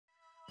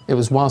It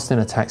was whilst in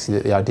a taxi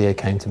that the idea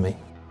came to me.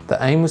 The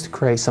aim was to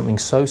create something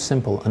so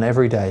simple and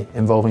everyday,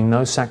 involving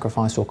no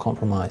sacrifice or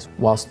compromise,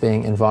 whilst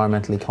being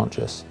environmentally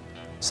conscious.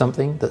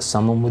 Something that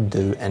someone would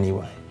do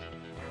anyway.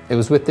 It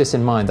was with this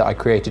in mind that I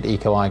created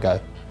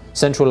ecoigo,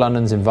 Central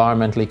London's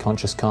environmentally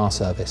conscious car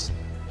service.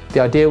 The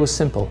idea was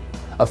simple.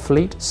 A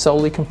fleet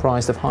solely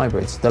comprised of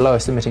hybrids, the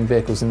lowest emitting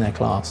vehicles in their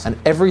class. And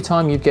every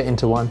time you'd get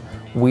into one,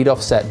 we'd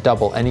offset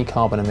double any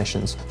carbon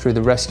emissions through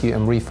the rescue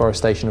and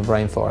reforestation of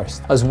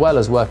rainforest, as well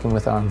as working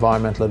with our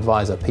environmental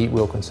advisor, Pete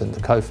Wilkinson, the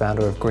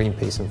co-founder of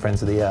Greenpeace and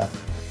Friends of the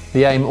Earth.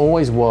 The aim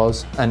always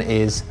was and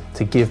is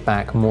to give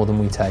back more than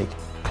we take.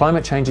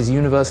 Climate change is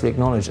universally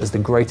acknowledged as the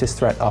greatest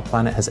threat our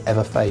planet has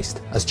ever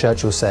faced. As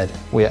Churchill said,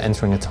 we are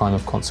entering a time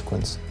of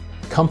consequence.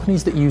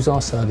 Companies that use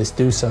our service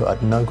do so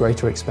at no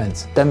greater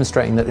expense,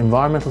 demonstrating that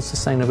environmental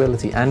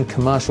sustainability and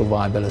commercial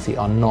viability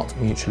are not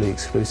mutually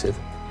exclusive.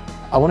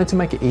 I wanted to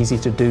make it easy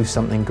to do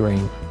something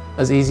green,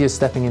 as easy as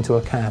stepping into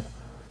a cab,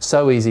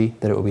 so easy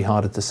that it would be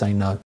harder to say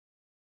no.